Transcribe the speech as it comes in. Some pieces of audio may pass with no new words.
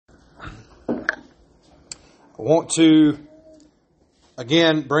I want to,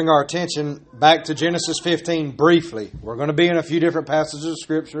 again, bring our attention back to Genesis 15 briefly. We're going to be in a few different passages of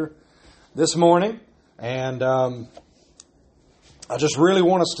Scripture this morning, and I just really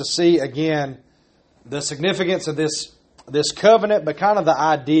want us to see, again, the significance of this covenant, but kind of the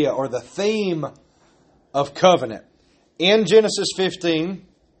idea or the theme of covenant. In Genesis 15,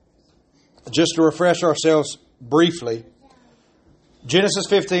 just to refresh ourselves briefly, Genesis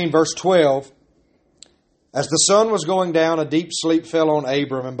 15, verse 12, as the sun was going down, a deep sleep fell on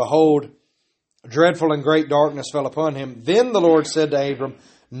Abram, and behold, dreadful and great darkness fell upon him. Then the Lord said to Abram,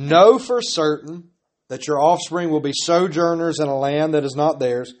 know for certain that your offspring will be sojourners in a land that is not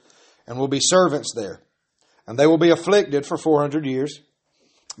theirs, and will be servants there. And they will be afflicted for 400 years.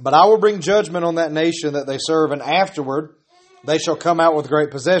 But I will bring judgment on that nation that they serve, and afterward they shall come out with great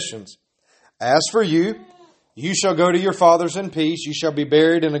possessions. As for you, you shall go to your fathers in peace. You shall be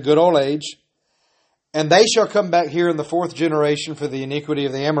buried in a good old age. And they shall come back here in the fourth generation, for the iniquity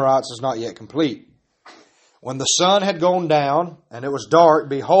of the Amorites is not yet complete. When the sun had gone down, and it was dark,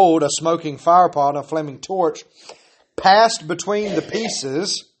 behold, a smoking firepot and a flaming torch passed between the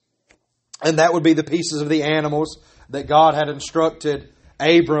pieces, and that would be the pieces of the animals that God had instructed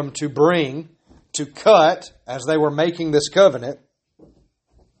Abram to bring, to cut, as they were making this covenant.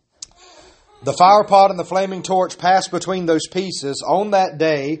 The firepot and the flaming torch passed between those pieces. On that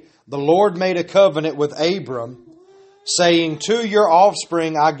day, the Lord made a covenant with Abram, saying, to your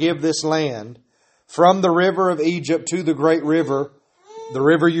offspring I give this land, from the river of Egypt to the great river, the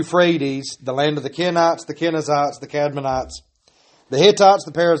river Euphrates, the land of the Kenites, the Kenizzites, the Cadmonites, the Hittites,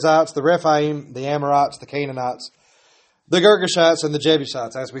 the Perizzites, the Rephaim, the Amorites, the Canaanites, the Girgashites, and the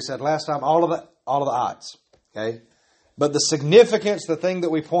Jebusites. As we said last time, all of the ites. Okay? But the significance, the thing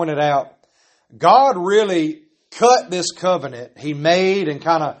that we pointed out, God really cut this covenant. He made and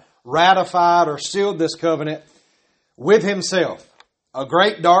kind of ratified or sealed this covenant with Himself. A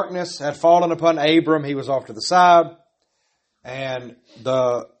great darkness had fallen upon Abram. He was off to the side. And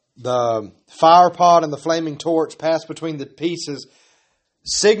the firepot and the flaming torch passed between the pieces,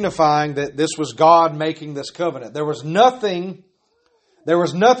 signifying that this was God making this covenant. There was nothing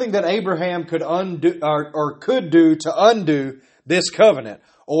that Abraham could undo or could do to undo this covenant.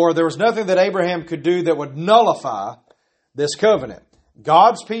 Or there was nothing that Abraham could do that would nullify this covenant.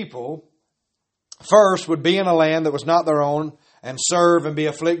 God's people first would be in a land that was not their own and serve and be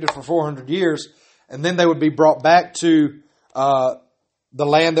afflicted for 400 years. And then they would be brought back to the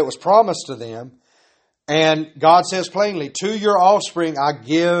land that was promised to them. And God says plainly, to your offspring I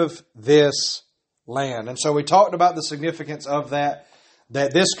give this land. And so we talked about the significance of that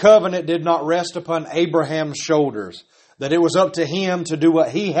this covenant did not rest upon Abraham's shoulders. That it was up to him to do what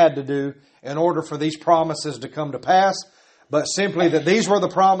he had to do in order for these promises to come to pass. But simply that these were the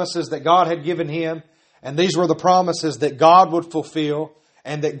promises that God had given him. And these were the promises that God would fulfill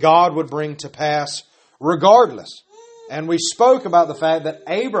and that God would bring to pass regardless. And we spoke about the fact that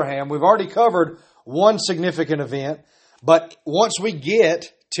Abraham, we've already covered one significant event. But once we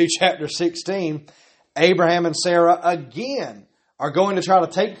get to chapter 16, Abraham and Sarah again are going to try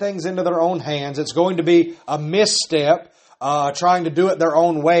to take things into their own hands. It's going to be a misstep, trying to do it their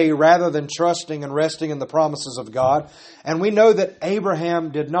own way rather than trusting and resting in the promises of God. And we know that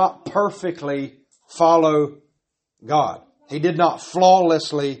Abraham did not perfectly follow God. He did not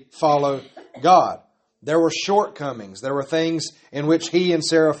flawlessly follow God. There were shortcomings. There were things in which he and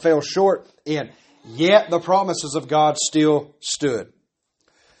Sarah fell short in. Yet the promises of God still stood.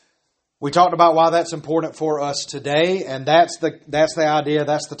 We talked about why that's important for us today, and that's the idea,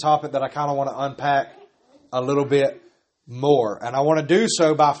 that's the topic that I kind of want to unpack a little bit more. And I want to do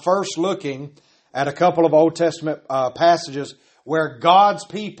so by first looking at a couple of Old Testament passages where God's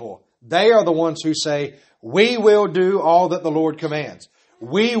people, they are the ones who say, we will do all that the Lord commands.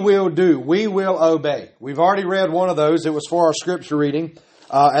 We will obey. We've already read one of those. It was for our scripture reading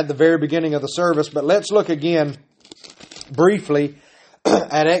at the very beginning of the service. But let's look again briefly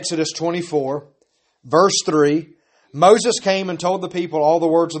at Exodus 24, verse 3. Moses came and told the people all the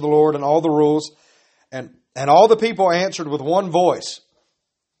words of the Lord and all the rules. And all the people answered with one voice,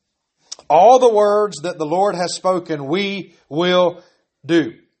 all the words that the Lord has spoken, we will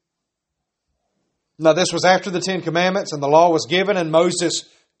do. Now this was after the Ten Commandments and the law was given, and Moses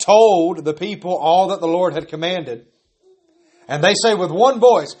told the people all that the Lord had commanded. And they say with one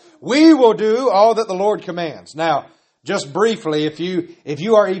voice, we will do all that the Lord commands. Now, just briefly, if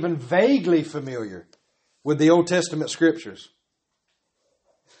you are even vaguely familiar with the Old Testament scriptures,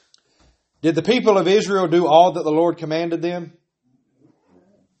 did the people of Israel do all that the Lord commanded them?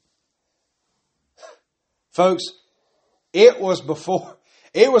 Folks, it was before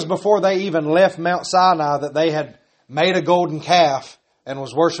It was before they even left Mount Sinai that they had made a golden calf and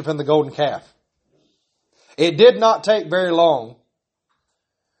was worshiping the golden calf. It did not take very long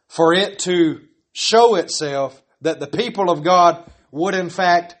for it to show itself that the people of God would in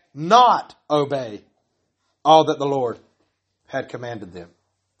fact not obey all that the Lord had commanded them.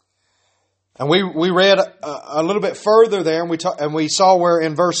 And we read a little bit further there, and we saw where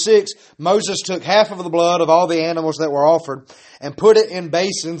in verse 6, Moses took half of the blood of all the animals that were offered and put it in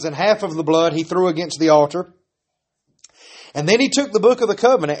basins, and half of the blood he threw against the altar. And then he took the book of the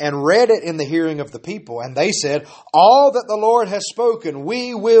covenant and read it in the hearing of the people. And they said, all that the Lord has spoken,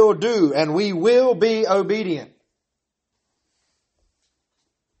 we will do, and we will be obedient.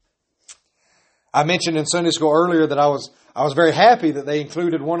 I mentioned in Sunday school earlier that I was very happy that they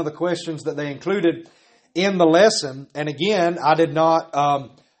included one of the questions that they included in the lesson. And again, I did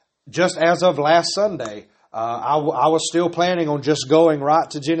not, just as of last Sunday, I was still planning on just going right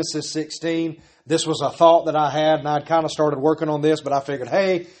to Genesis 16. This was a thought that I had, and I'd kind of started working on this, but I figured,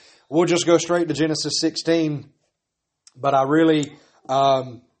 hey, we'll just go straight to Genesis 16. But I really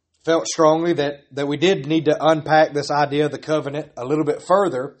felt strongly that we did need to unpack this idea of the covenant a little bit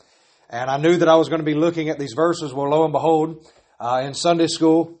further. And I knew that I was going to be looking at these verses. Well, lo and behold, in Sunday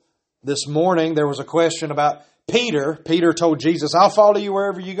school this morning, there was a question about Peter. Peter told Jesus, I'll follow you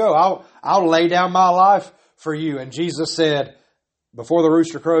wherever you go. I'll lay down my life for you. And Jesus said, before the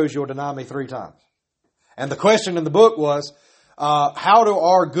rooster crows, you'll deny me 3 times. And the question in the book was, how do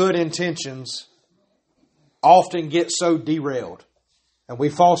our good intentions often get so derailed? And we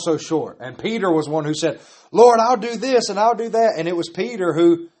fall so short. And Peter was one who said, Lord, I'll do this and I'll do that. And it was Peter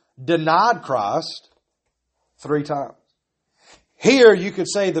who denied Christ 3 times. Here you could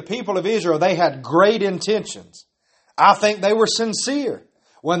say the people of Israel, they had great intentions. I think they were sincere.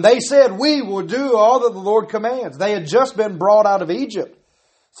 When they said, we will do all that the Lord commands. They had just been brought out of Egypt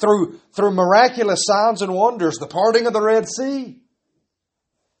through miraculous signs and wonders, the parting of the Red Sea.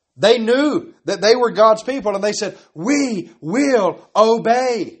 They knew that they were God's people, and they said, we will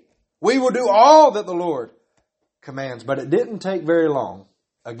obey. We will do all that the Lord commands. But it didn't take very long,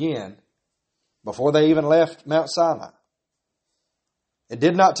 again, before they even left Mount Sinai. It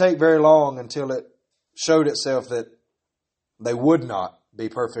did not take very long until it showed itself that they would not be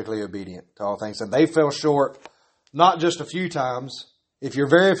perfectly obedient to all things. And they fell short not just a few times. If you're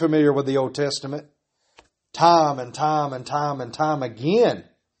very familiar with the Old Testament, time and time and time and time again,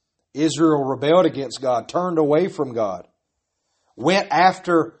 Israel rebelled against God, turned away from God, went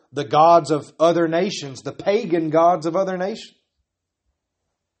after the gods of other nations, the pagan gods of other nations.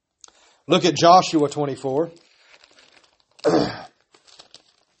 Look at Joshua 24.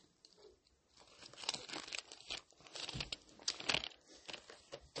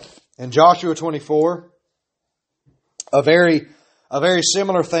 In Joshua 24, a very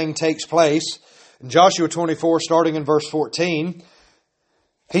similar thing takes place. In Joshua 24, starting in verse 14,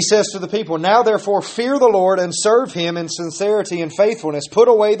 he says to the people, now therefore fear the Lord and serve Him in sincerity and faithfulness. Put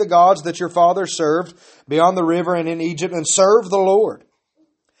away the gods that your fathers served beyond the river and in Egypt, and serve the Lord.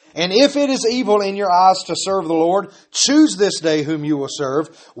 And if it is evil in your eyes to serve the Lord, choose this day whom you will serve,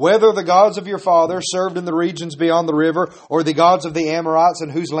 whether the gods of your fathers served in the regions beyond the river, or the gods of the Amorites in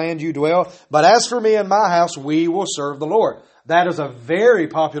whose land you dwell. But as for me and my house, we will serve the Lord. That is a very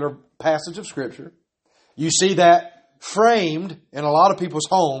popular passage of Scripture. You see that framed in a lot of people's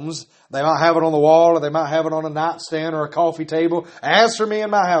homes. They might have it on the wall, or they might have it on a nightstand or a coffee table. As for me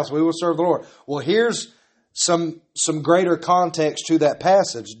and my house, we will serve the Lord. Well, here's some greater context to that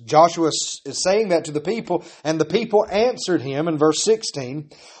passage. Joshua is saying that to the people, and the people answered him in verse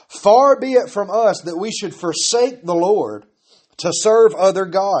 16, far be it from us that we should forsake the Lord to serve other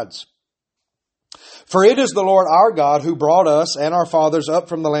gods. For it is the Lord our God who brought us and our fathers up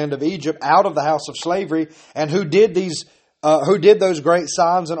from the land of Egypt out of the house of slavery, and who did those great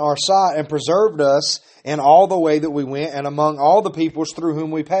signs in our sight, and preserved us in all the way that we went, and among all the peoples through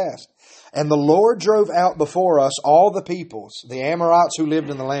whom we passed. And the Lord drove out before us all the peoples, the Amorites who lived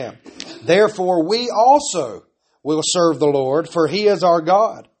in the land. Therefore we also will serve the Lord, for He is our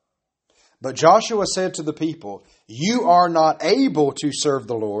God. But Joshua said to the people, you are not able to serve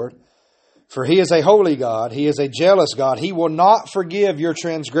the Lord, for He is a holy God. He is a jealous God. He will not forgive your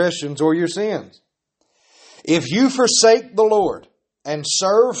transgressions or your sins. If you forsake the Lord and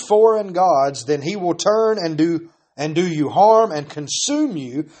serve foreign gods, then He will turn and do you harm and consume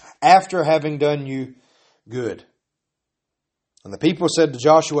you after having done you good. And the people said to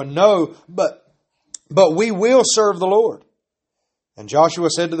Joshua, no, but we will serve the Lord. And Joshua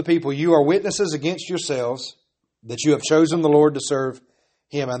said to the people, you are witnesses against yourselves that you have chosen the Lord to serve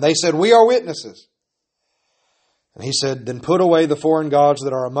Him. And they said, we are witnesses. And he said, then put away the foreign gods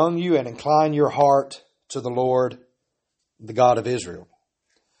that are among you and incline your heart to the Lord, the God of Israel.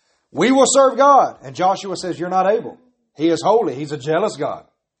 We will serve God. And Joshua says, you're not able. He is holy. He's a jealous God.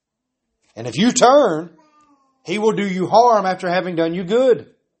 And if you turn, He will do you harm after having done you good.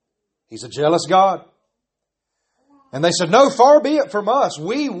 He's a jealous God. And they said, no, far be it from us.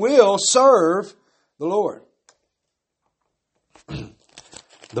 We will serve the Lord.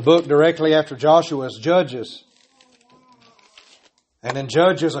 The book directly after Joshua is Judges. And in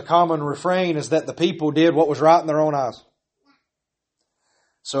Judges, a common refrain is that the people did what was right in their own eyes.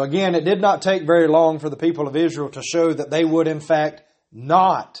 So again, it did not take very long for the people of Israel to show that they would in fact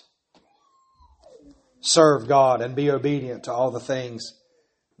not serve God and be obedient to all the things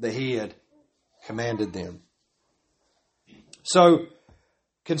that He had commanded them. So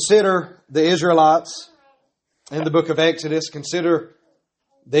consider the Israelites in the book of Exodus. Consider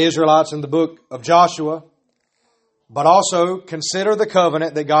the Israelites in the book of Joshua. But also consider the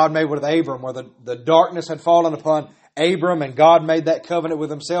covenant that God made with Abram, where the darkness had fallen upon Abram and God made that covenant with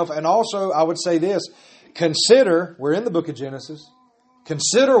Himself. And also, I would say this, consider, we're in the book of Genesis,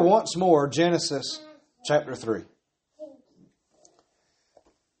 consider once more Genesis chapter 3.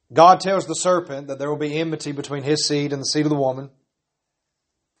 God tells the serpent that there will be enmity between his seed and the seed of the woman,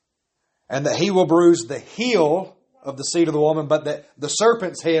 and that he will bruise the heel of the seed of the woman, but that the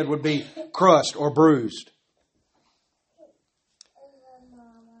serpent's head would be crushed or bruised.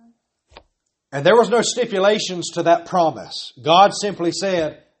 And there was no stipulations to that promise. God simply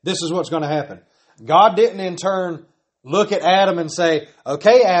said, this is what's going to happen. God didn't in turn look at Adam and say,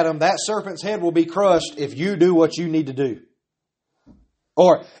 okay, Adam, that serpent's head will be crushed if you do what you need to do.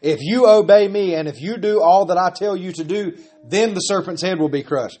 Or if you obey me and if you do all that I tell you to do, then the serpent's head will be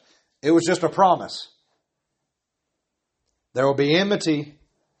crushed. It was just a promise. There will be enmity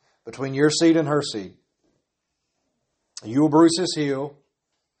between your seed and her seed. You will bruise his heel,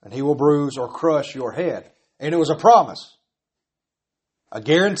 and he will bruise or crush your head. And it was a promise. A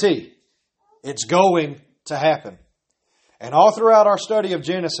guarantee. It's going to happen. And all throughout our study of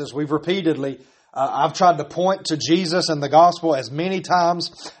Genesis, we've repeatedly, I've tried to point to Jesus and the gospel as many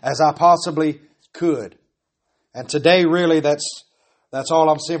times as I possibly could. And today, really, that's all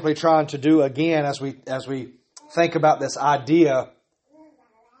I'm simply trying to do again as we think about this idea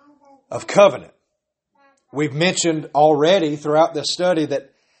of covenant. We've mentioned already throughout this study that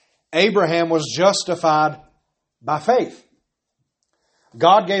Abraham was justified by faith.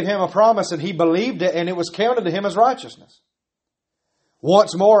 God gave him a promise and he believed it, and it was counted to him as righteousness.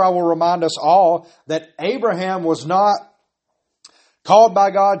 Once more, I will remind us all that Abraham was not called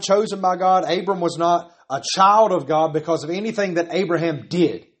by God, chosen by God. Abram was not a child of God because of anything that Abraham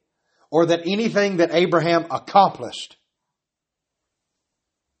did or that anything that Abraham accomplished.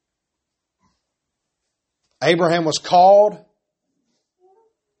 Abraham was called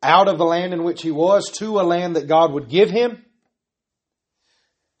out of the land in which he was to a land that God would give him.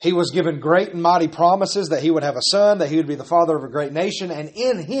 He was given great and mighty promises that he would have a son, that he would be the father of a great nation, and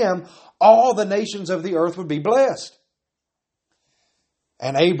in him all the nations of the earth would be blessed.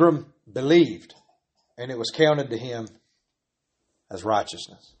 And Abram believed, and it was counted to him as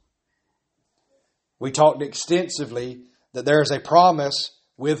righteousness. We talked extensively that there is a promise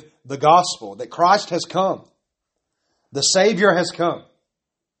with the gospel, that Christ has come. The Savior has come.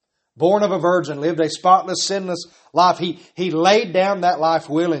 Born of a virgin, lived a spotless, sinless life. He laid down that life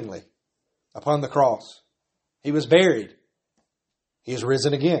willingly upon the cross. He was buried. He is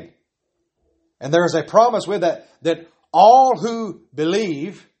risen again. And there is a promise with that all who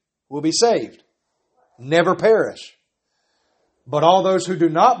believe will be saved, never perish. But all those who do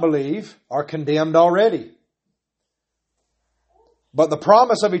not believe are condemned already. But the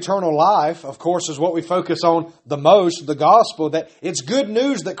promise of eternal life, of course, is what we focus on the most, the gospel, that it's good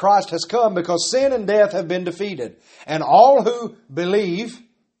news that Christ has come because sin and death have been defeated. And all who believe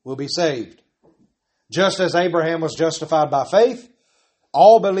will be saved. Just as Abraham was justified by faith,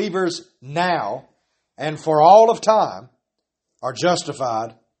 all believers now and for all of time are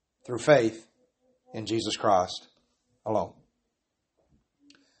justified through faith in Jesus Christ alone.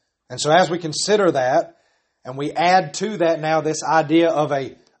 And so as we consider that, and we add to that now this idea of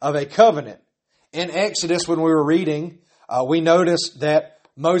a covenant. In Exodus, when we were reading, we noticed that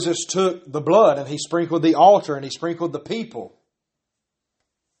Moses took the blood and he sprinkled the altar and he sprinkled the people.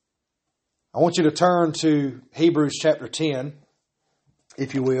 I want you to turn to Hebrews chapter 10,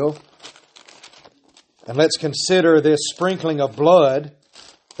 if you will. And let's consider this sprinkling of blood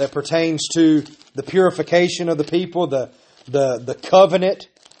that pertains to the purification of the people, the covenant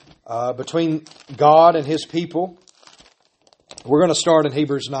between God and His people. We're going to start in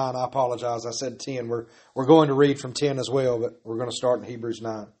Hebrews 9. I apologize. I said 10. We're going to read from 10 as well, but we're going to start in Hebrews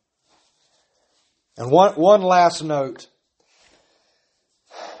 9. And one last note.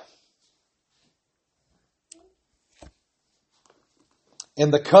 In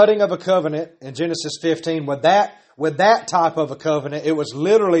the cutting of a covenant in Genesis 15, with that type of a covenant, it was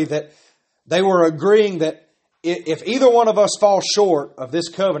literally that they were agreeing that if either one of us falls short of this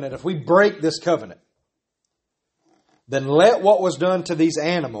covenant, if we break this covenant, then let what was done to these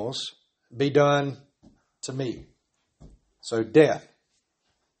animals be done to me. So death.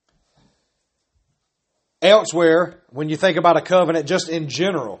 Elsewhere, when you think about a covenant, just in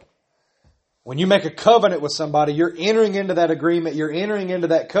general, when you make a covenant with somebody, you're entering into that agreement, you're entering into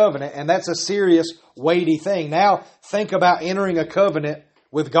that covenant, and that's a serious, weighty thing. Now, think about entering a covenant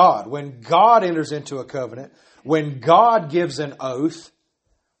with God. When God enters into a covenant, when God gives an oath,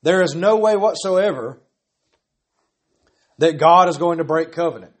 there is no way whatsoever that God is going to break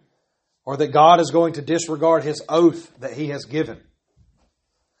covenant or that God is going to disregard His oath that He has given.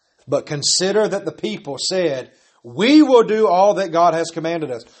 But consider that the people said, we will do all that God has commanded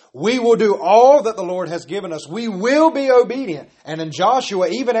us. We will do all that the Lord has given us. We will be obedient. And in Joshua,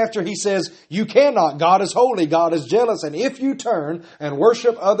 even after he says, you cannot, God is holy, God is jealous, and if you turn and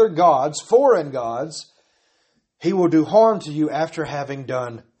worship other gods, foreign gods, He will do harm to you after having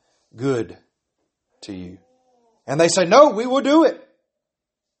done good to you. And they say, no, we will do it.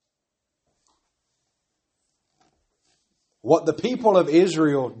 What the people of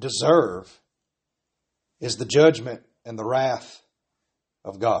Israel deserve is the judgment and the wrath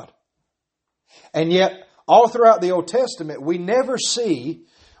of God. And yet, all throughout the Old Testament, we never see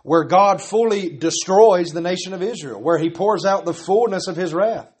where God fully destroys the nation of Israel, where He pours out the fullness of His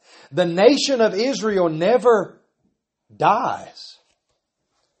wrath. The nation of Israel never dies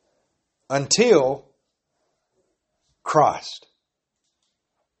until Christ.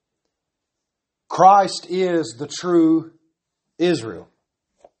 Christ is the true Israel.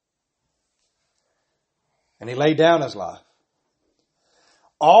 And He laid down His life.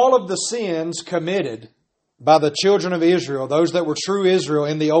 All of the sins committed by the children of Israel, those that were true Israel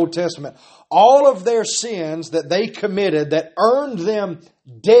in the Old Testament, all of their sins that they committed that earned them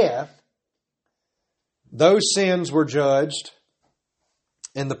death, those sins were judged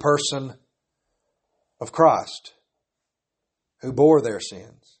in the person of Christ, who bore their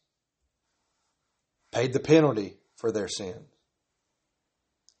sins, paid the penalty for their sins.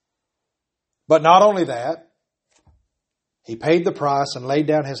 But not only that, He paid the price and laid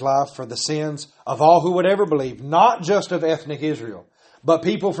down His life for the sins of all who would ever believe, not just of ethnic Israel, but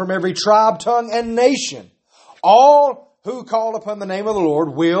people from every tribe, tongue, and nation. All who call upon the name of the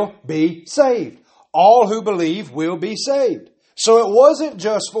Lord will be saved. All who believe will be saved. So it wasn't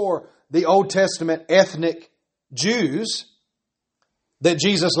just for the Old Testament ethnic Jews that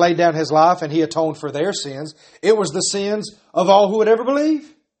Jesus laid down His life and He atoned for their sins. It was the sins of all who would ever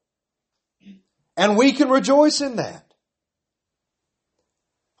believe. And we can rejoice in that.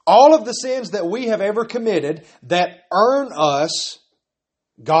 All of the sins that we have ever committed that earn us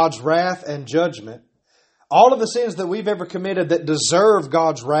God's wrath and judgment, all of the sins that we've ever committed that deserve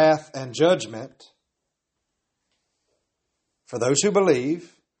God's wrath and judgment, for those who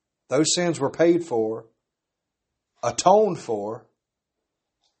believe, those sins were paid for, atoned for,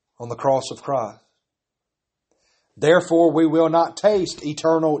 on the cross of Christ. Therefore, we will not taste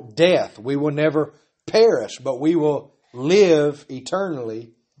eternal death. We will never perish, but we will live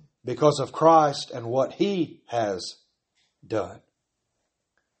eternally because of Christ and what He has done.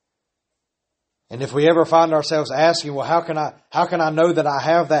 And if we ever find ourselves asking, well, how can I know that I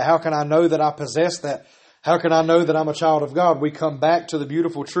have that? How can I know that I possess that? How can I know that I'm a child of God? We come back to the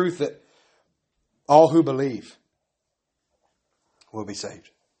beautiful truth that all who believe will be saved.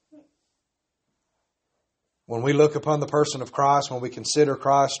 When we look upon the person of Christ, when we consider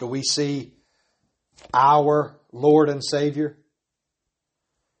Christ, do we see our Lord and Savior?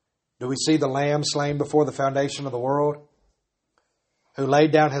 Do we see the Lamb slain before the foundation of the world, who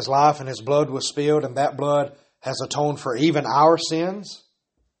laid down His life and His blood was spilled, and that blood has atoned for even our sins,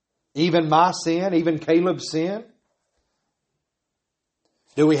 even my sin, even Caleb's sin?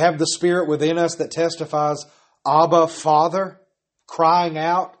 Do we have the Spirit within us that testifies, Abba, Father, crying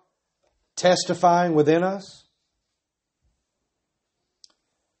out, testifying within us?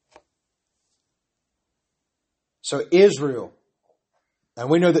 So Israel, and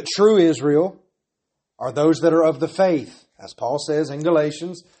we know that true Israel are those that are of the faith. As Paul says in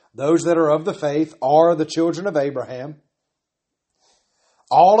Galatians, those that are of the faith are the children of Abraham.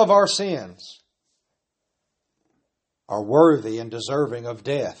 All of our sins are worthy and deserving of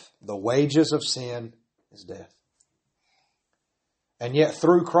death. The wages of sin is death. And yet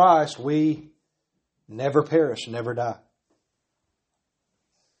through Christ we never perish, never die.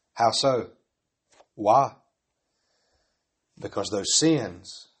 How so? Why? Because those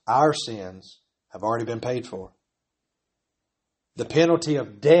sins, our sins, have already been paid for. The penalty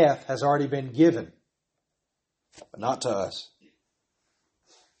of death has already been given. But not to us.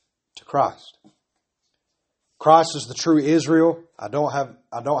 To Christ. Christ is the true Israel. I don't have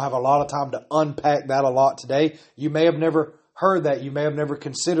a lot of time to unpack that a lot today. You may have never heard that. You may have never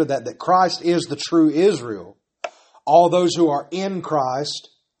considered that Christ is the true Israel. All those who are in Christ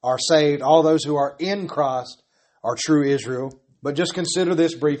are saved. All those who are in Christ are true Israel. But just consider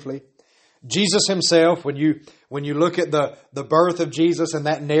this briefly. Jesus himself, when you look at the birth of Jesus and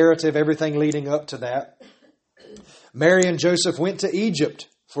that narrative, everything leading up to that, Mary and Joseph went to Egypt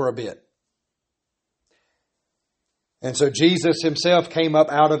for a bit. And so Jesus himself came up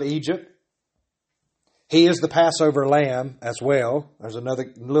out of Egypt. He is the Passover lamb as well. There's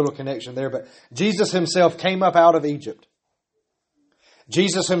another little connection there. But Jesus himself came up out of Egypt.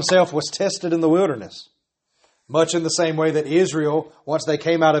 Jesus himself was tested in the wilderness. Much in the same way that Israel, once they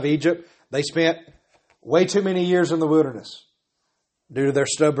came out of Egypt, they spent way too many years in the wilderness due to their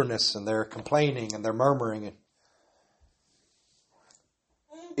stubbornness and their complaining and their murmuring.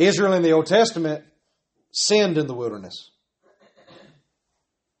 Israel in the Old Testament sinned in the wilderness.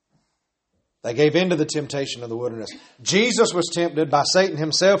 They gave in to the temptation of the wilderness. Jesus was tempted by Satan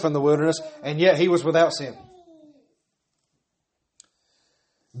himself in the wilderness, and yet he was without sin.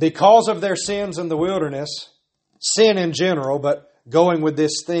 Because of their sins in the wilderness, sin in general, but going with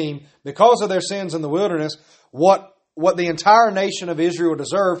this theme, because of their sins in the wilderness, what the entire nation of Israel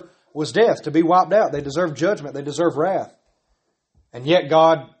deserved was death, to be wiped out. They deserved judgment. They deserved wrath. And yet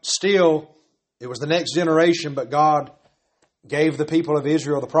God still, it was the next generation, but God gave the people of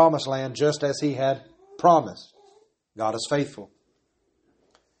Israel the promised land just as He had promised. God is faithful.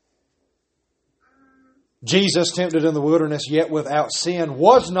 Jesus, tempted in the wilderness, yet without sin,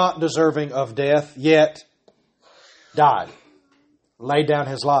 was not deserving of death, yet died. Laid down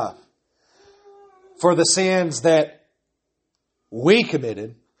His life. For the sins that we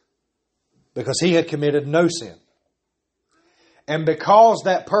committed, because He had committed no sin. And because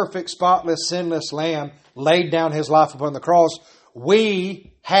that perfect, spotless, sinless Lamb laid down His life upon the cross,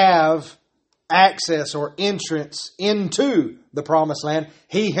 we have access or entrance into the promised land.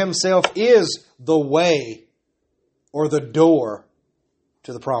 He Himself is the way or the door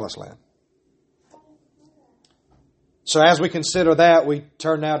to the promised land. So as we consider that, we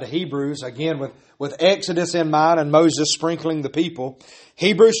turn now to Hebrews, again with Exodus in mind and Moses sprinkling the people.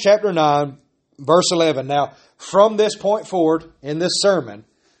 Hebrews chapter 9, verse 11. Now, from this point forward in this sermon,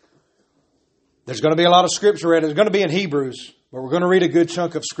 there's going to be a lot of Scripture read. It's going to be in Hebrews, but we're going to read a good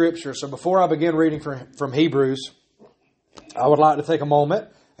chunk of Scripture. So before I begin reading from Hebrews, I would like to take a moment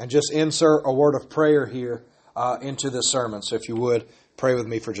and just insert a word of prayer here into this sermon. So if you would, pray with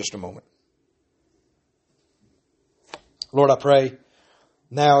me for just a moment. Lord, I pray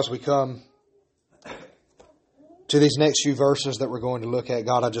now as we come to these next few verses that we're going to look at,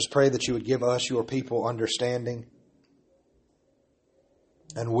 God, I just pray that You would give us, Your people, understanding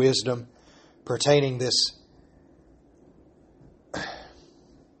and wisdom pertaining this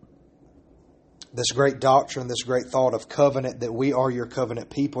great doctrine, this great thought of covenant, that we are Your covenant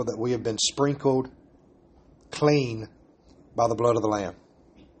people, that we have been sprinkled clean by the blood of the Lamb.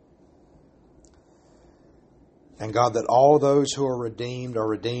 And God, that all those who are redeemed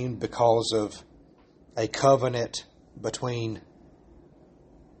because of a covenant between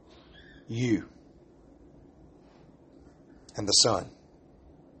You and the Son.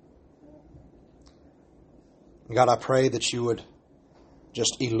 God, I pray that You would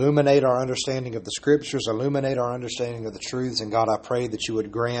just illuminate our understanding of the Scriptures, illuminate our understanding of the truths. And God, I pray that You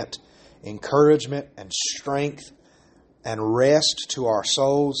would grant encouragement and strength and rest to our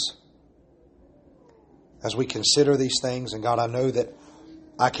souls as we consider these things. And God, I know that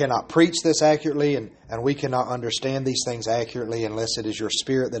I cannot preach this accurately and we cannot understand these things accurately unless it is Your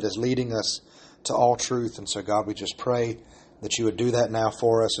Spirit that is leading us to all truth. And so, God, we just pray that You would do that now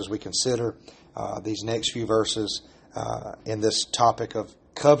for us as we consider these next few verses in this topic of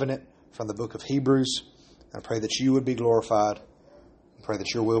covenant from the book of Hebrews. I pray that You would be glorified. I pray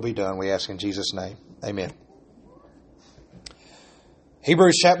that Your will be done. We ask in Jesus' name. Amen.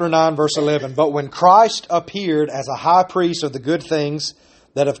 Hebrews chapter 9, verse 11. But when Christ appeared as a high priest of the good things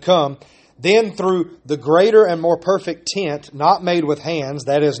that have come, then through the greater and more perfect tent, not made with hands,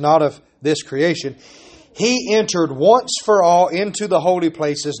 that is, not of this creation, He entered once for all into the holy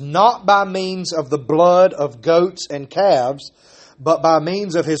places, not by means of the blood of goats and calves, but by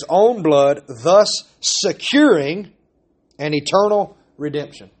means of His own blood, thus securing and eternal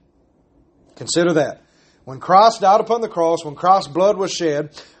redemption. Consider that. When Christ died upon the cross, when Christ's blood was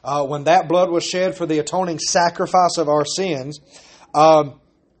shed, when that blood was shed for the atoning sacrifice of our sins,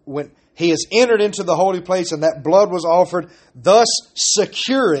 when He has entered into the holy place and that blood was offered, thus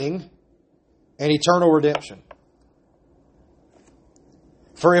securing an eternal redemption.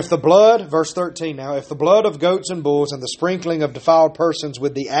 For if the blood, verse 13 now, if the blood of goats and bulls and the sprinkling of defiled persons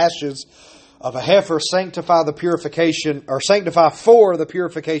with the ashes of a heifer sanctify for the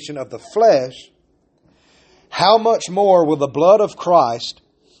purification of the flesh, how much more will the blood of Christ,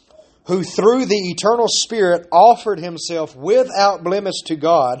 who through the eternal Spirit offered Himself without blemish to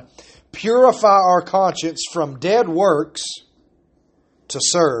God, purify our conscience from dead works to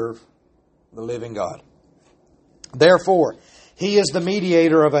serve the living God. Therefore, He is the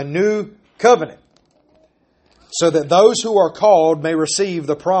mediator of a new covenant, so that those who are called may receive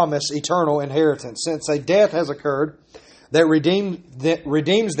the promised eternal inheritance, since a death has occurred that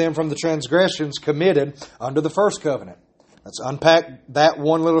redeems them from the transgressions committed under the first covenant. Let's unpack that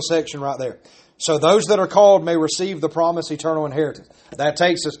one little section right there. So those that are called may receive the promised eternal inheritance. That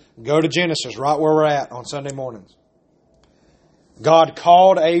takes us, go to Genesis, right where we're at on Sunday mornings. God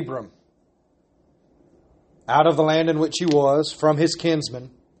called Abram out of the land in which he was, from his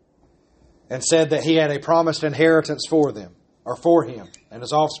kinsmen, and said that he had a promised inheritance for them, or for him and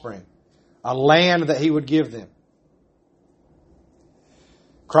his offspring, a land that he would give them.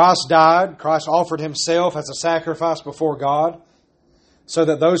 Christ died. Christ offered Himself as a sacrifice before God, so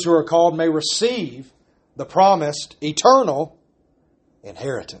that those who are called may receive the promised eternal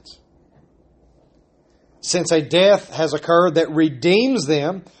inheritance. Since a death has occurred that redeems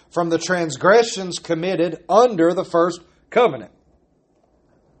them from the transgressions committed under the first covenant.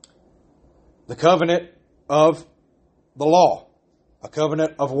 The covenant of the law. A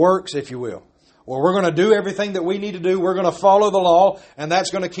covenant of works, if you will. Well, we're going to do everything that we need to do. We're going to follow the law, and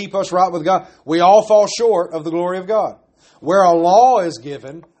that's going to keep us right with God. We all fall short of the glory of God. Where a law is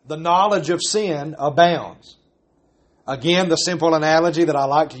given, the knowledge of sin abounds. Again, the simple analogy that I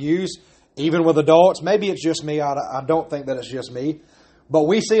like to use, even with adults, maybe it's just me, I don't think that it's just me, but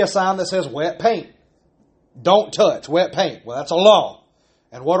we see a sign that says wet paint. Don't touch, wet paint. Well, that's a law.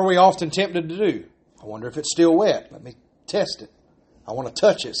 And what are we often tempted to do? I wonder if it's still wet. Let me test it. I want to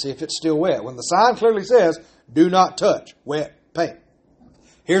touch it, see if it's still wet. When the sign clearly says, do not touch wet paint.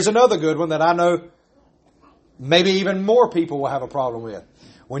 Here's another good one that I know maybe even more people will have a problem with.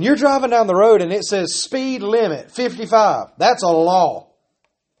 When you're driving down the road and it says speed limit 55, that's a law.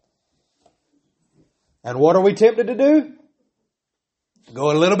 And what are we tempted to do?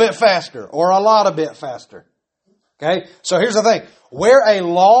 Go a little bit faster or a lot of bit faster. Okay? So here's the thing. Where a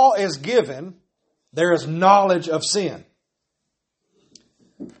law is given, there is knowledge of sin.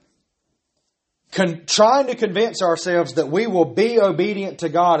 Trying to convince ourselves that we will be obedient to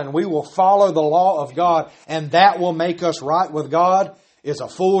God and we will follow the law of God and that will make us right with God is a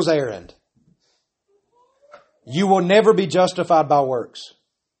fool's errand. You will never be justified by works.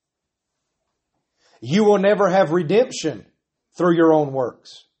 You will never have redemption through your own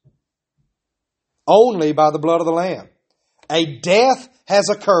works. Only by the blood of the Lamb. A death has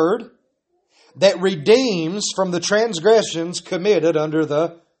occurred that redeems from the transgressions committed under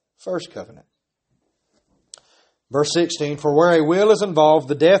the first covenant. Verse 16, for where a will is involved,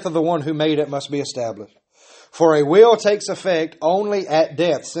 the death of the one who made it must be established. For a will takes effect only at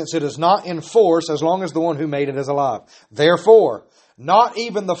death, since it is not in force as long as the one who made it is alive. Therefore, not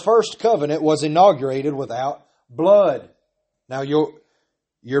even the first covenant was inaugurated without blood. Now, your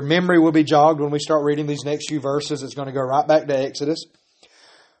memory will be jogged when we start reading these next few verses. It's going to go right back to Exodus.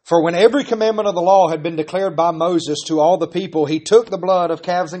 For when every commandment of the law had been declared by Moses to all the people, he took the blood of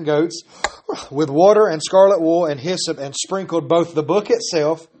calves and goats with water and scarlet wool and hyssop and sprinkled both the book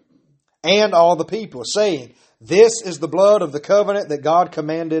itself and all the people, saying, this is the blood of the covenant that God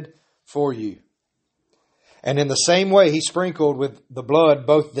commanded for you. And in the same way, he sprinkled with the blood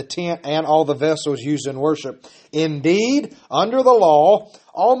both the tent and all the vessels used in worship. Indeed, under the law,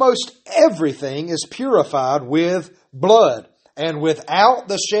 almost everything is purified with blood. And without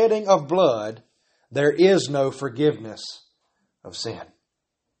the shedding of blood, there is no forgiveness of sin.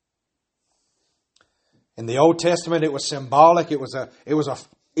 In the Old Testament, it was symbolic.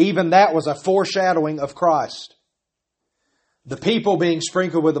 Even that was a foreshadowing of Christ. The people being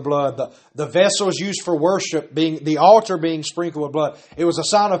sprinkled with the blood, the vessels used for worship, the altar being sprinkled with blood. It was a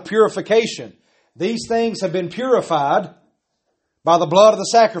sign of purification. These things have been purified by the blood of the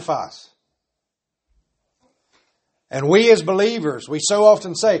sacrifice. And we as believers, we so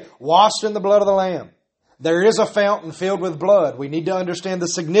often say, washed in the blood of the Lamb. There is a fountain filled with blood. We need to understand the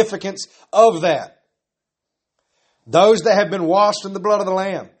significance of that. Those that have been washed in the blood of the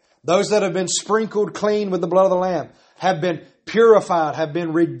Lamb, those that have been sprinkled clean with the blood of the Lamb, have been purified, have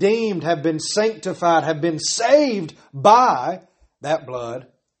been redeemed, have been sanctified, have been saved by that blood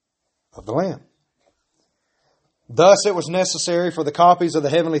of the Lamb. Thus it was necessary for the copies of the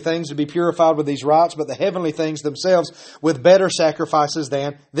heavenly things to be purified with these rites, but the heavenly things themselves with better sacrifices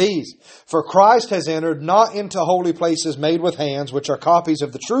than these. For Christ has entered not into holy places made with hands, which are copies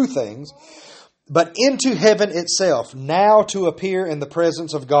of the true things, but into heaven itself, now to appear in the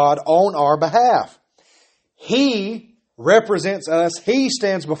presence of God on our behalf. He represents us. He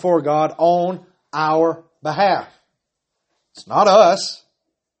stands before God on our behalf. It's not us.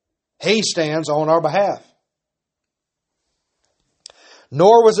 He stands on our behalf.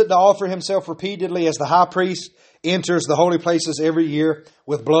 Nor was it to offer himself repeatedly as the high priest enters the holy places every year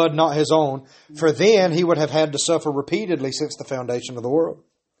with blood not his own, for then he would have had to suffer repeatedly since the foundation of the world.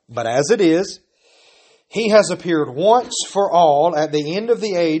 But as it is, he has appeared once for all at the end of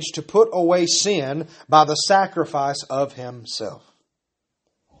the age to put away sin by the sacrifice of himself.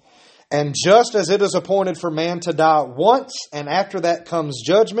 And just as it is appointed for man to die once, and after that comes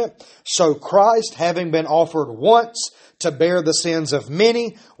judgment, so Christ, having been offered once to bear the sins of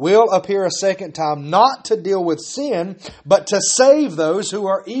many, will appear a second time, not to deal with sin, but to save those who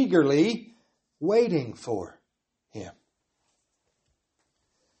are eagerly waiting for him.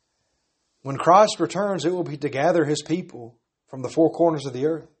 When Christ returns, it will be to gather his people from the four corners of the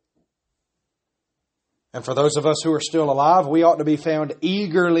earth. And for those of us who are still alive, we ought to be found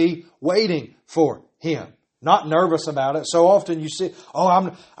eagerly waiting for him. Not nervous about it. So often you see,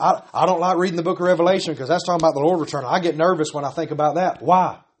 I don't like reading the book of Revelation because that's talking about the Lord returning. I get nervous when I think about that.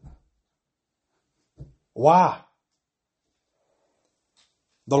 Why? Why?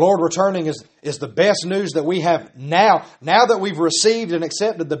 The Lord returning is the best news that we have now. Now that we've received and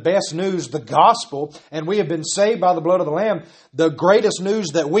accepted the best news, the gospel, and we have been saved by the blood of the Lamb, the greatest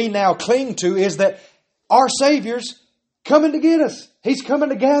news that we now cling to is that our Savior's coming to get us. He's coming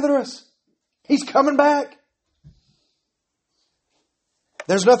to gather us. He's coming back.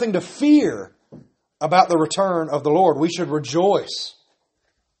 There's nothing to fear about the return of the Lord. We should rejoice.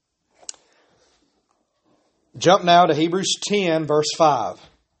 Jump now to Hebrews 10, verse 5.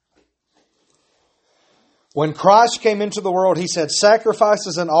 When Christ came into the world, he said,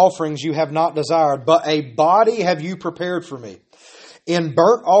 "Sacrifices and offerings you have not desired, but a body have you prepared for me. In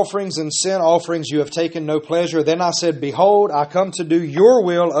burnt offerings and sin offerings you have taken no pleasure. Then I said, Behold, I come to do your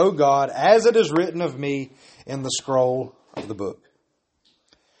will, O God, as it is written of me in the scroll of the book."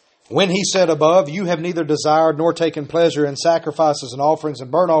 When he said above, "You have neither desired nor taken pleasure in sacrifices and offerings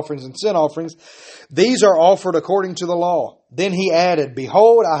and burnt offerings and sin offerings. These are offered according to the law." Then he added,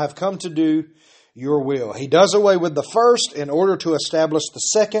 "Behold, I have come to do your will." He does away with the first in order to establish the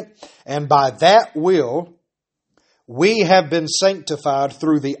second. And by that will, we have been sanctified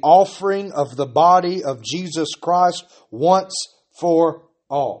through the offering of the body of Jesus Christ once for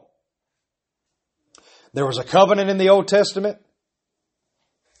all. There was a covenant in the Old Testament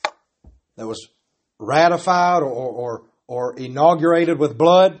that was ratified or inaugurated with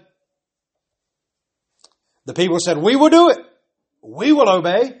blood. The people said, "We will do it. We will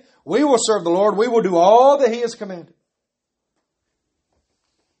obey. We will serve the Lord. We will do all that he has commanded."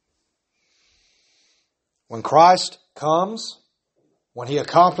 When Christ comes, when he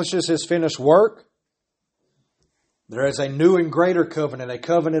accomplishes his finished work, there is a new and greater covenant, a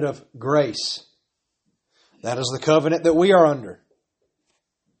covenant of grace. That is the covenant that we are under.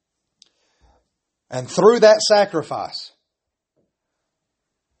 And through that sacrifice,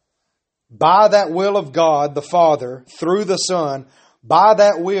 by that will of God the Father, through the Son, by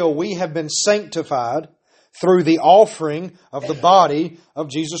that will we have been sanctified through the offering of the body of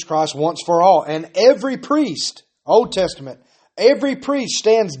Jesus Christ once for all. And every priest, Old Testament, every priest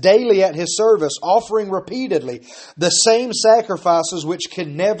stands daily at his service, offering repeatedly the same sacrifices which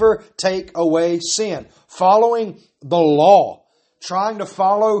can never take away sin. Following the law, trying to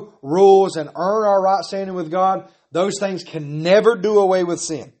follow rules and earn our right standing with God, those things can never do away with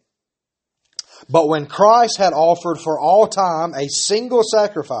sin. But when Christ had offered for all time a single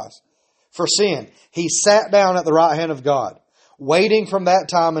sacrifice for sin, he sat down at the right hand of God, waiting from that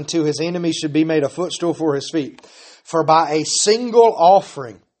time until his enemies should be made a footstool for his feet. For by a single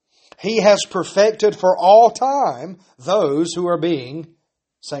offering, he has perfected for all time those who are being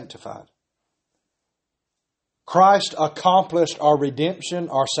sanctified. Christ accomplished our redemption,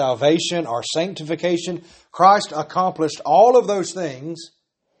 our salvation, our sanctification. Christ accomplished all of those things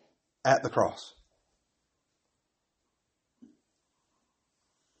at the cross.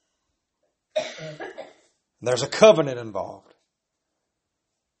 There's a covenant involved.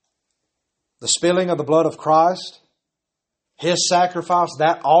 The spilling of the blood of Christ His sacrifice,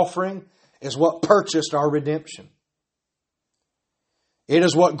 that offering, is what purchased our redemption. It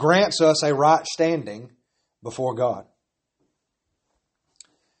is what grants us a right standing before God.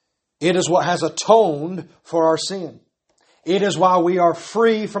 It is what has atoned for our sin. It is why we are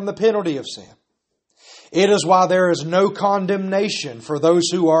free from the penalty of sin. It is why there is no condemnation for those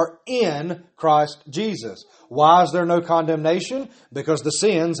who are in Christ Jesus. Why is there no condemnation? Because the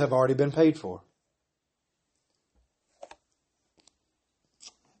sins have already been paid for.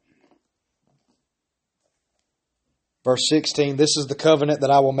 Verse 16, this is the covenant that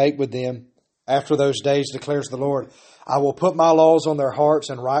I will make with them after those days, declares the Lord. I will put my laws on their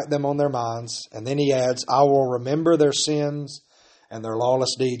hearts and write them on their minds. And then he adds, I will remember their sins and their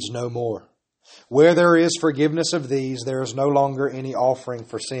lawless deeds no more. Where there is forgiveness of these, there is no longer any offering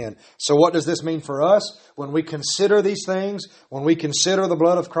for sin. So what does this mean for us? When we consider these things, when we consider the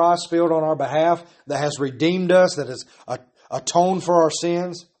blood of Christ spilled on our behalf that has redeemed us, that has atoned for our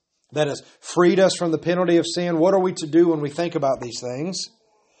sins, that has freed us from the penalty of sin, what are we to do when we think about these things?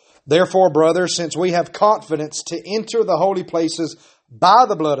 Therefore, brothers, since we have confidence to enter the holy places by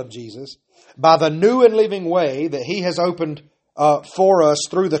the blood of Jesus, by the new and living way that He has opened for us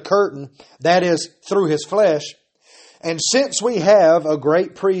through the curtain, that is, through His flesh, and since we have a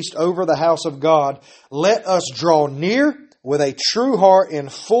great priest over the house of God, let us draw near with a true heart in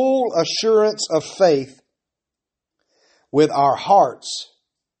full assurance of faith, with our hearts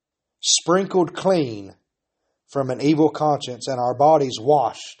sprinkled clean from an evil conscience and our bodies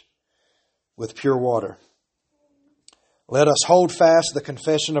washed with pure water. Let us hold fast the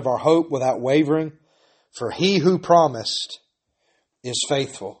confession of our hope without wavering, for He who promised is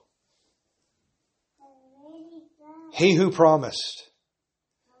faithful. He who promised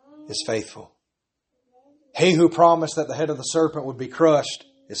is faithful. He who promised that the head of the serpent would be crushed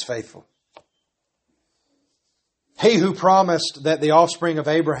is faithful. He who promised that the offspring of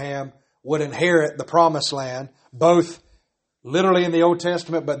Abraham would inherit the promised land, both literally in the Old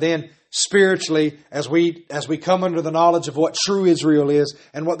Testament, but then spiritually as we come under the knowledge of what true Israel is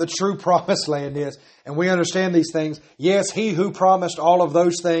and what the true promised land is, and we understand these things, yes, He who promised all of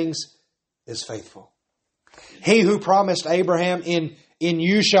those things is faithful. He who promised Abraham, in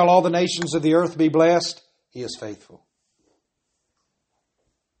you shall all the nations of the earth be blessed, He is faithful.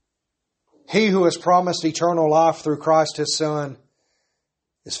 He who has promised eternal life through Christ His Son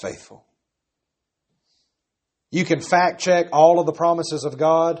is faithful. You can fact check all of the promises of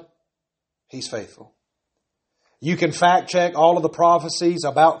God. He's faithful. You can fact check all of the prophecies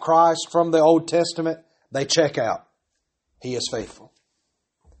about Christ from the Old Testament. They check out. He is faithful.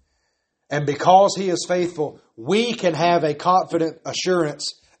 And because He is faithful, we can have a confident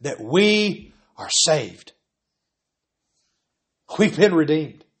assurance that we are saved. We've been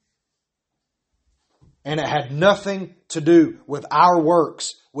redeemed. And it had nothing to do with our works,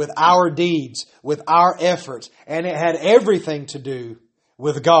 with our deeds, with our efforts. And it had everything to do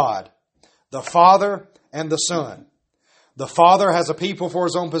with God, the Father and the Son. The Father has a people for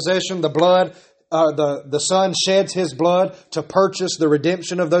His own possession. The Son sheds His blood to purchase the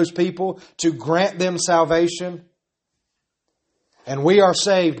redemption of those people, to grant them salvation. And we are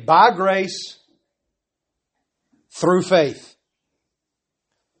saved by grace through faith.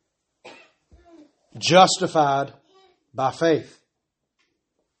 Justified by faith.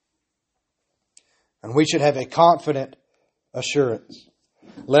 And we should have a confident assurance.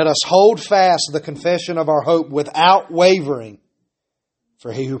 Let us hold fast the confession of our hope without wavering,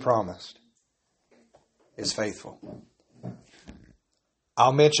 for He who promised is faithful.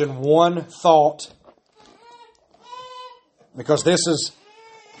 I'll mention one thought, because this is,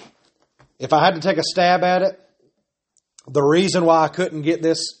 if I had to take a stab at it, the reason why I couldn't get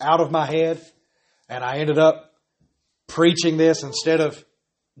this out of my head, and I ended up preaching this instead of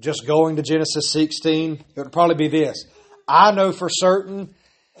just going to Genesis 16, it would probably be this. I know for certain,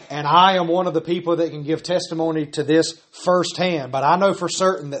 and I am one of the people that can give testimony to this firsthand, but I know for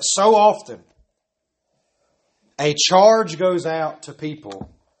certain that so often a charge goes out to people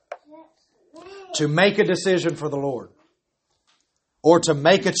to make a decision for the Lord or to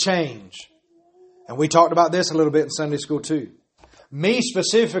make a change. And we talked about this a little bit in Sunday school too. Me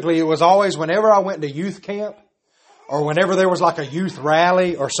specifically, it was always whenever I went to youth camp or whenever there was like a youth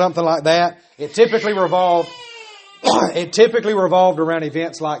rally or something like that, it typically revolved around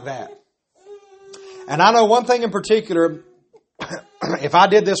events like that. And I know one thing in particular, if I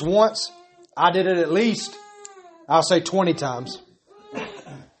did this once, I did it at least, I'll say 20 times.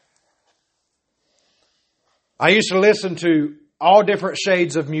 I used to listen to all different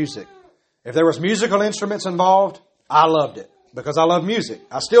shades of music. If there was musical instruments involved, I loved it because I love music.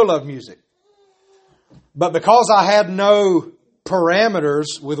 I still love music. But because I had no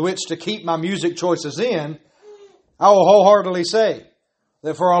parameters with which to keep my music choices in, I will wholeheartedly say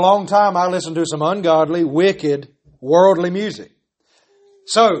that for a long time I listened to some ungodly, wicked, worldly music.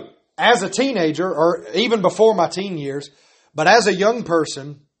 So, as a teenager, or even before my teen years, but as a young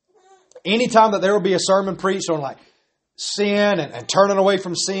person, anytime that there would be a sermon preached on like sin and turning away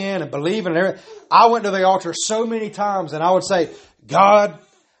from sin and believing and everything, I went to the altar so many times and I would say, God,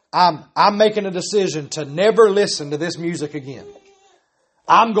 I'm making a decision to never listen to this music again.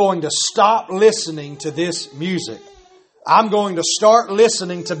 I'm going to stop listening to this music. I'm going to start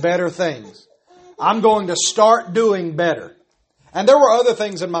listening to better things. I'm going to start doing better. And there were other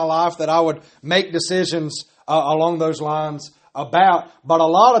things in my life that I would make decisions along those lines about. But a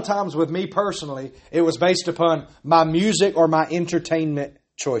lot of times with me personally, it was based upon my music or my entertainment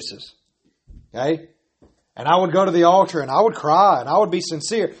choices. Okay? And I would go to the altar and I would cry and I would be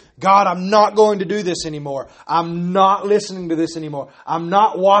sincere. God, I'm not going to do this anymore. I'm not listening to this anymore. I'm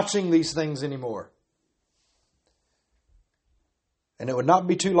not watching these things anymore. And it would not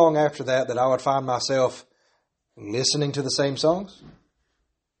be too long after that I would find myself listening to the same songs,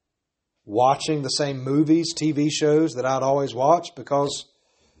 watching the same movies, TV shows that I'd always watched, because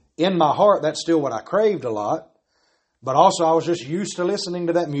in my heart, that's still what I craved a lot. But also I was just used to listening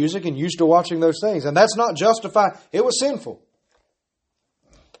to that music and used to watching those things. And that's not justified. It was sinful.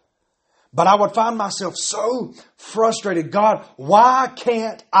 But I would find myself so frustrated. God, why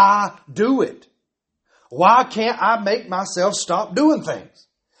can't I do it? Why can't I make myself stop doing things?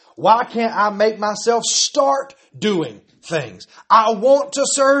 Why can't I make myself start doing things? I want to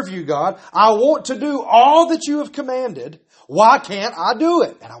serve you, God. I want to do all that you have commanded. Why can't I do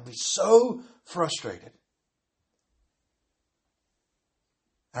it? And I'll be so frustrated.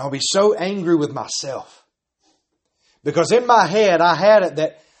 And I'll be so angry with myself. Because in my head, I had it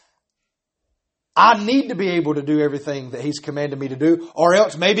that I need to be able to do everything that He's commanded me to do, or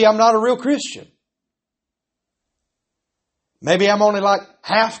else maybe I'm not a real Christian. Maybe I'm only like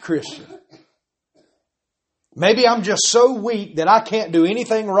half Christian. Maybe I'm just so weak that I can't do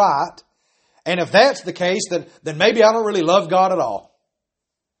anything right. And if that's the case, then maybe I don't really love God at all.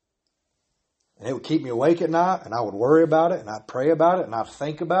 And it would keep me awake at night, and I would worry about it, and I'd pray about it, and I'd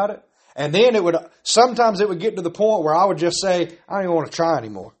think about it. And then sometimes it would get to the point where I would just say, I don't even want to try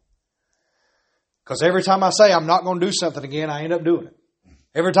anymore. Because every time I say I'm not going to do something again, I end up doing it.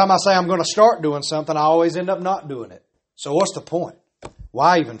 Every time I say I'm going to start doing something, I always end up not doing it. So what's the point?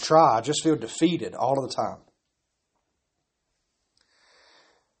 Why even try? I just feel defeated all of the time.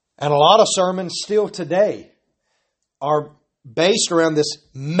 And a lot of sermons still today are based around this: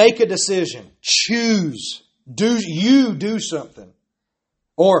 make a decision, choose, do something.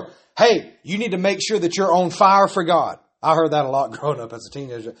 Or, hey, you need to make sure that you're on fire for God. I heard that a lot growing up as a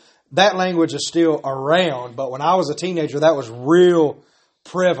teenager. That language is still around, but when I was a teenager, that was real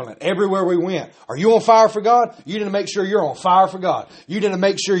prevalent. Everywhere we went, are you on fire for God? You need to make sure you're on fire for God. You need to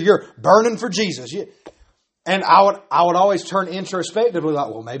make sure you're burning for Jesus. And I would always turn introspectively like,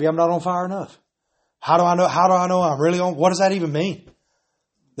 well, maybe I'm not on fire enough. How do I know I'm really on? What does that even mean?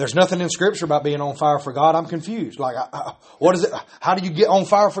 There's nothing in Scripture about being on fire for God. I'm confused. Like, what is it? How do you get on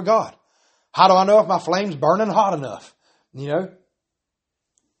fire for God? How do I know if my flame's burning hot enough? You know?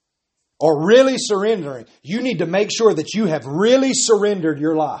 Or really surrendering. You need to make sure that you have really surrendered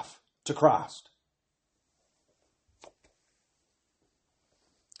your life to Christ.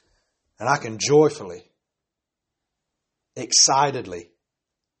 And I can joyfully, excitedly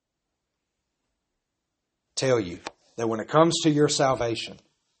tell you that when it comes to your salvation,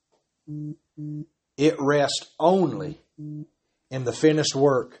 it rests only in the finished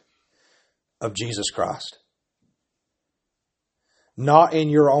work of Jesus Christ. Not in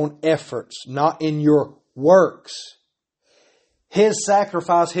your own efforts, not in your works. His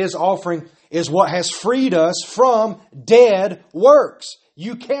sacrifice, His offering is what has freed us from dead works.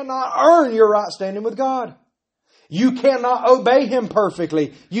 You cannot earn your right standing with God. You cannot obey Him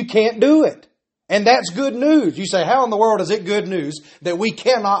perfectly. You can't do it. And that's good news. You say, how in the world is it good news that we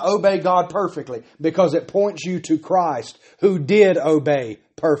cannot obey God perfectly? Because it points you to Christ, who did obey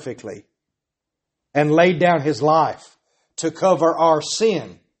perfectly and laid down His life to cover our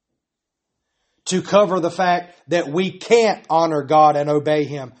sin, to cover the fact that we can't honor God and obey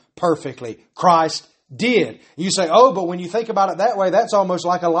Him perfectly. Christ did. You say, oh, but when you think about it that way, that's almost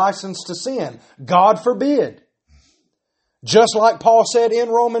like a license to sin. God forbid. Just like Paul said in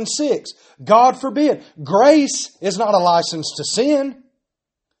Romans 6, God forbid. Grace is not a license to sin.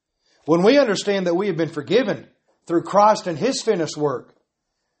 When we understand that we have been forgiven through Christ and His finished work,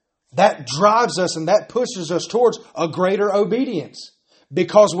 that drives us and that pushes us towards a greater obedience.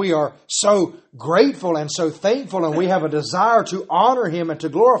 because we are so grateful and so thankful, and we have a desire to honor Him and to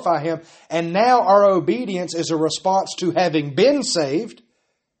glorify Him. And now our obedience is a response to having been saved,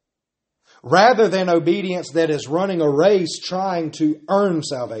 rather than obedience that is running a race trying to earn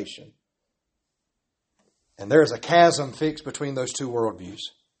salvation. And there is a chasm fixed between those two worldviews.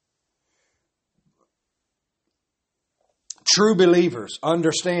 True believers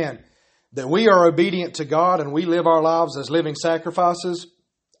understand that we are obedient to God and we live our lives as living sacrifices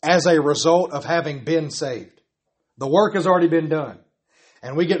as a result of having been saved. The work has already been done.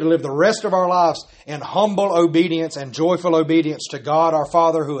 And we get to live the rest of our lives in humble obedience and joyful obedience to God our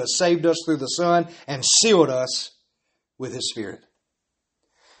Father, who has saved us through the Son and sealed us with His Spirit.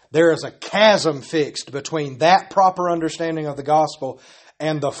 There is a chasm fixed between that proper understanding of the gospel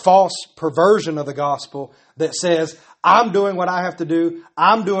and the false perversion of the gospel that says, I'm doing what I have to do,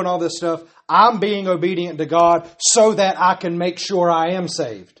 I'm doing all this stuff, I'm being obedient to God so that I can make sure I am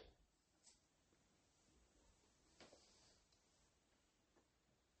saved.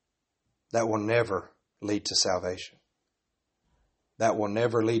 That will never lead to salvation. That will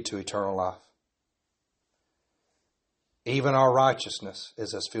never lead to eternal life. Even our righteousness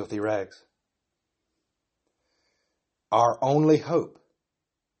is as filthy rags. Our only hope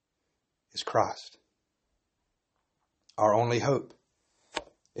is Christ. Our only hope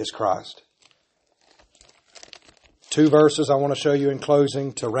is Christ. 2 verses I want to show you in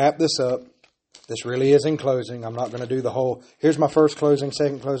closing to wrap this up. This really is in closing. I'm not going to do the whole, here's my first closing,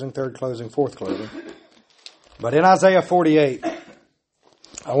 second closing, third closing, fourth closing. But in Isaiah 48,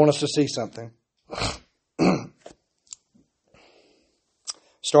 I want us to see something.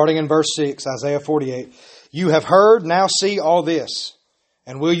 Starting in verse 6, Isaiah 48. You have heard, now see all this,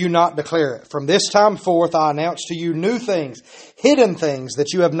 and will you not declare it? From this time forth I announce to you new things, hidden things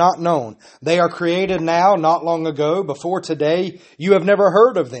that you have not known. They are created now, not long ago. Before today you have never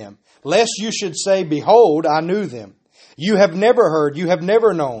heard of them. Lest you should say, behold, I knew them. You have never heard, you have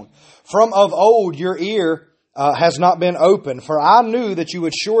never known. From of old your ear has not been open. For I knew that you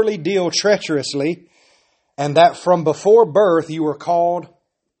would surely deal treacherously, and that from before birth you were called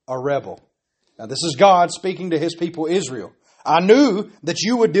a rebel. Now this is God speaking to His people Israel. I knew that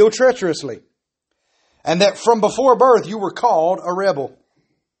you would deal treacherously, and that from before birth you were called a rebel.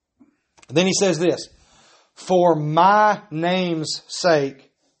 And then He says this, for my name's sake,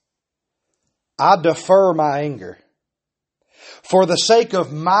 I defer my anger. For the sake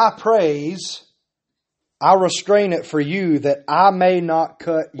of my praise, I restrain it for you, that I may not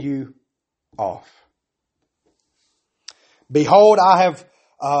cut you off. Behold, I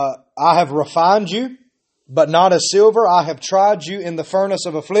have refined you, but not as silver. I have tried you in the furnace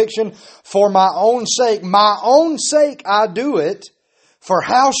of affliction. For my own sake I do it. For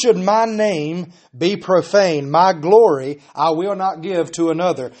how should my name be profaned? My glory I will not give to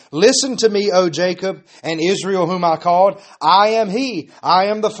another. Listen to me, O Jacob, and Israel whom I called. I am He. I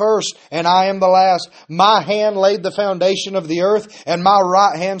am the first, and I am the last. My hand laid the foundation of the earth, and my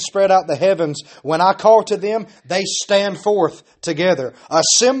right hand spread out the heavens. When I call to them, they stand forth together.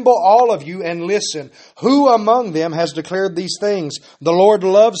 Assemble all of you and listen. Who among them has declared these things? The Lord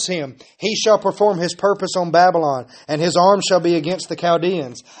loves him. He shall perform His purpose on Babylon, and His arm shall be against the Chaldeans.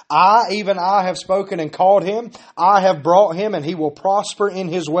 Even I have spoken and called him. I have brought him, and he will prosper in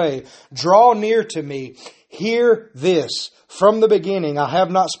his way. Draw near to me. Hear this. From the beginning, I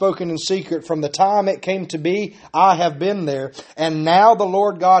have not spoken in secret. From the time it came to be, I have been there. And now the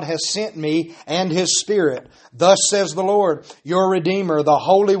Lord God has sent me and His Spirit. Thus says the Lord, your Redeemer, the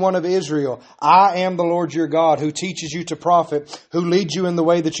Holy One of Israel. I am the Lord your God, who teaches you to profit, who leads you in the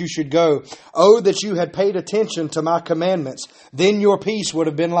way that you should go. Oh, that you had paid attention to my commandments. Then your peace would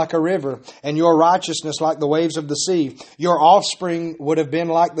have been like a river, and your righteousness like the waves of the sea. Your offspring would have been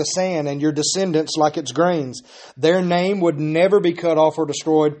like the sand, and your descendants like its grains. Their name would never be cut off or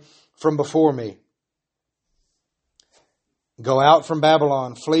destroyed from before me. Go out from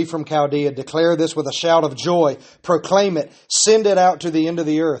Babylon, flee from Chaldea, declare this with a shout of joy, proclaim it, send it out to the end of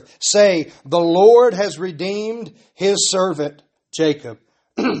the earth. Say, the Lord has redeemed His servant Jacob.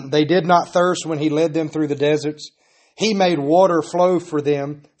 They did not thirst when He led them through the deserts. He made water flow for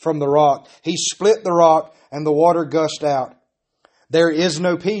them from the rock. He split the rock and the water gushed out. There is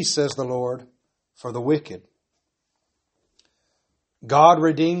no peace, says the Lord, for the wicked. God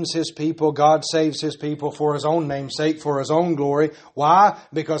redeems His people. God saves His people for His own name's sake, for His own glory. Why?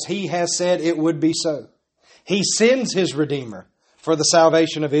 Because He has said it would be so. He sends His Redeemer for the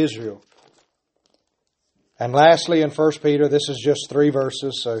salvation of Israel. And lastly, in 1 Peter, this is just 3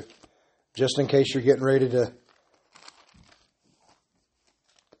 verses, so just in case you're getting ready to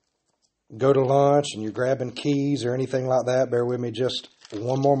go to lunch and you're grabbing keys or anything like that, bear with me just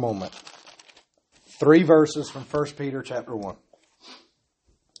one more moment. 3 verses from 1 Peter chapter 1.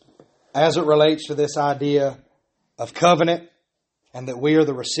 As it relates to this idea of covenant and that we are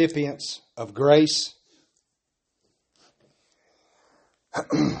the recipients of grace.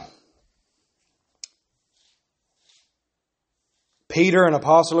 Peter, an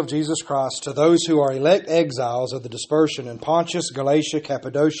apostle of Jesus Christ, to those who are elect exiles of the dispersion in Pontus, Galatia,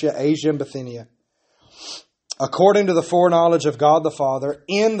 Cappadocia, Asia, and Bithynia, according to the foreknowledge of God the Father,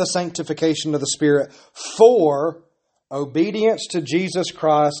 in the sanctification of the Spirit, for obedience to Jesus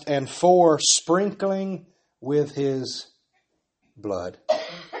Christ and for sprinkling with His blood.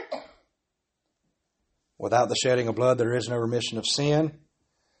 Without the shedding of blood, there is no remission of sin.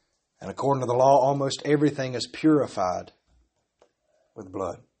 And according to the law, almost everything is purified with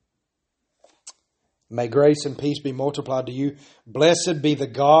blood. May grace and peace be multiplied to you. Blessed be the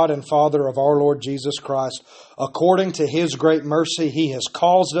God and Father of our Lord Jesus Christ. According to His great mercy, He has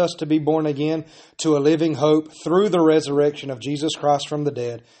caused us to be born again to a living hope through the resurrection of Jesus Christ from the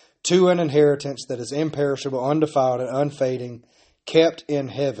dead, to an inheritance that is imperishable, undefiled, and unfading, kept in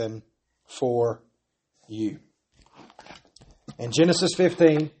heaven for you. In Genesis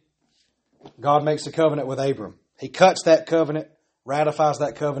 15, God makes a covenant with Abram. He cuts that covenant, ratifies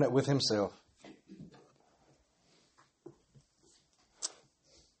that covenant with Himself.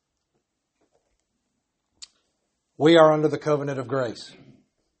 We are under the covenant of grace.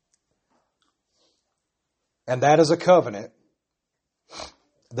 And that is a covenant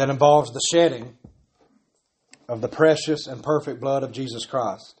that involves the shedding of the precious and perfect blood of Jesus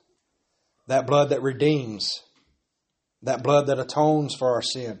Christ. That blood that redeems. That blood that atones for our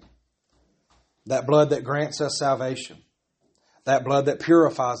sin. That blood that grants us salvation. That blood that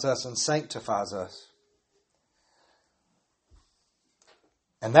purifies us and sanctifies us.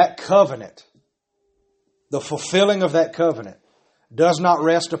 And that covenant, the fulfilling of that covenant, does not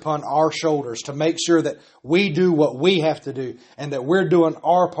rest upon our shoulders to make sure that we do what we have to do and that we're doing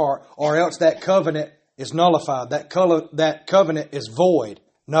our part, or else that covenant is nullified. That covenant is void.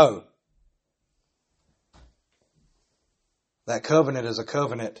 No. That covenant is a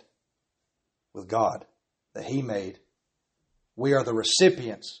covenant with God that He made. We are the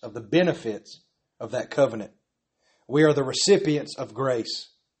recipients of the benefits of that covenant. We are the recipients of grace.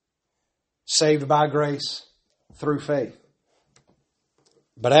 Saved by grace through faith.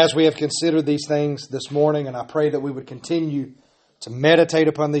 But as we have considered these things this morning, and I pray that we would continue to meditate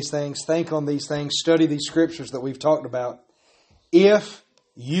upon these things, think on these things, study these scriptures that we've talked about. If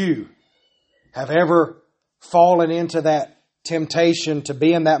you have ever fallen into that temptation to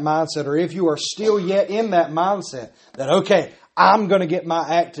be in that mindset, or if you are still yet in that mindset that, okay, I'm going to get my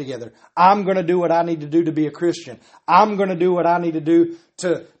act together. I'm going to do what I need to do to be a Christian. I'm going to do what I need to do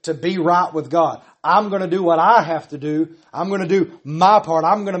to be right with God. I'm going to do what I have to do. I'm going to do my part.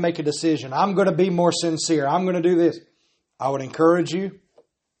 I'm going to make a decision. I'm going to be more sincere. I'm going to do this. I would encourage you,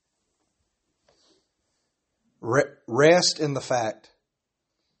 rest in the fact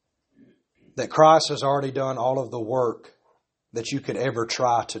that Christ has already done all of the work that you could ever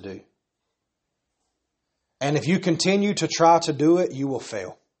try to do. And if you continue to try to do it, you will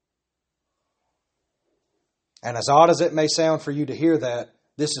fail. And as odd as it may sound for you to hear that,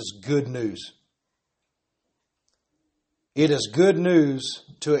 this is good news. It is good news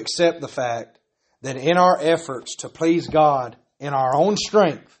to accept the fact that in our efforts to please God in our own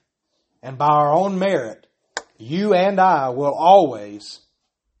strength and by our own merit, you and I will always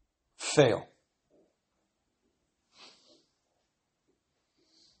fail.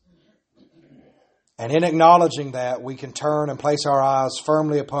 And in acknowledging that, we can turn and place our eyes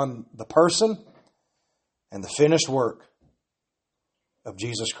firmly upon the person and the finished work of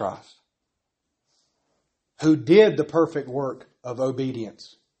Jesus Christ, who did the perfect work of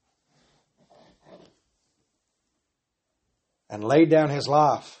obedience and laid down His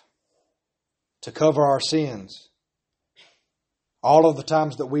life to cover our sins. All of the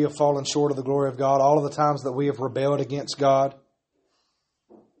times that we have fallen short of the glory of God, all of the times that we have rebelled against God,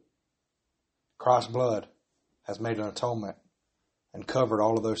 Christ's blood has made an atonement and covered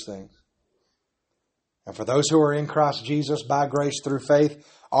all of those things. And for those who are in Christ Jesus by grace through faith,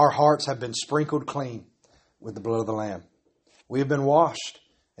 our hearts have been sprinkled clean with the blood of the Lamb. We have been washed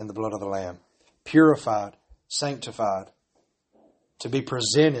in the blood of the Lamb, purified, sanctified, to be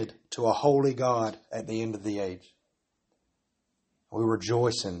presented to a holy God at the end of the age. We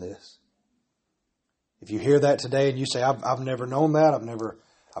rejoice in this. If you hear that today and you say, I've never known that,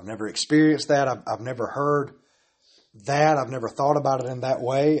 I've never experienced that, I've never heard that, I've never thought about it in that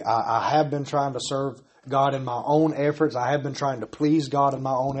way. I have been trying to serve God in my own efforts. I have been trying to please God in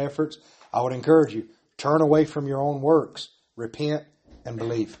my own efforts. I would encourage you, turn away from your own works, repent, and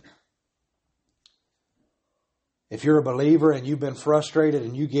believe. If you're a believer and you've been frustrated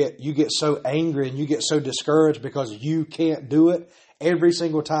and you get so angry and you get so discouraged because you can't do it, every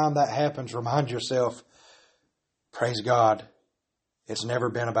single time that happens, remind yourself, praise God, it's never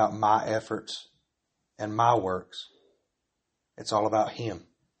been about my efforts and my works. It's all about Him.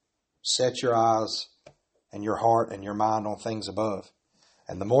 Set your eyes and your heart and your mind on things above.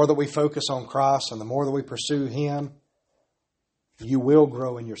 And the more that we focus on Christ and the more that we pursue Him, you will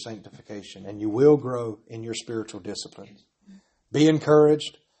grow in your sanctification and you will grow in your spiritual discipline. Be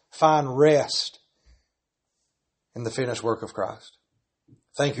encouraged. Find rest in the finished work of Christ.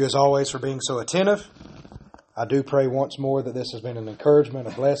 Thank you as always for being so attentive. I do pray once more that this has been an encouragement,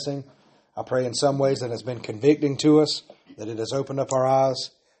 a blessing. I pray in some ways that it's been convicting to us, that it has opened up our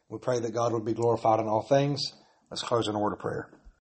eyes. We pray that God would be glorified in all things. Let's close in a word of prayer.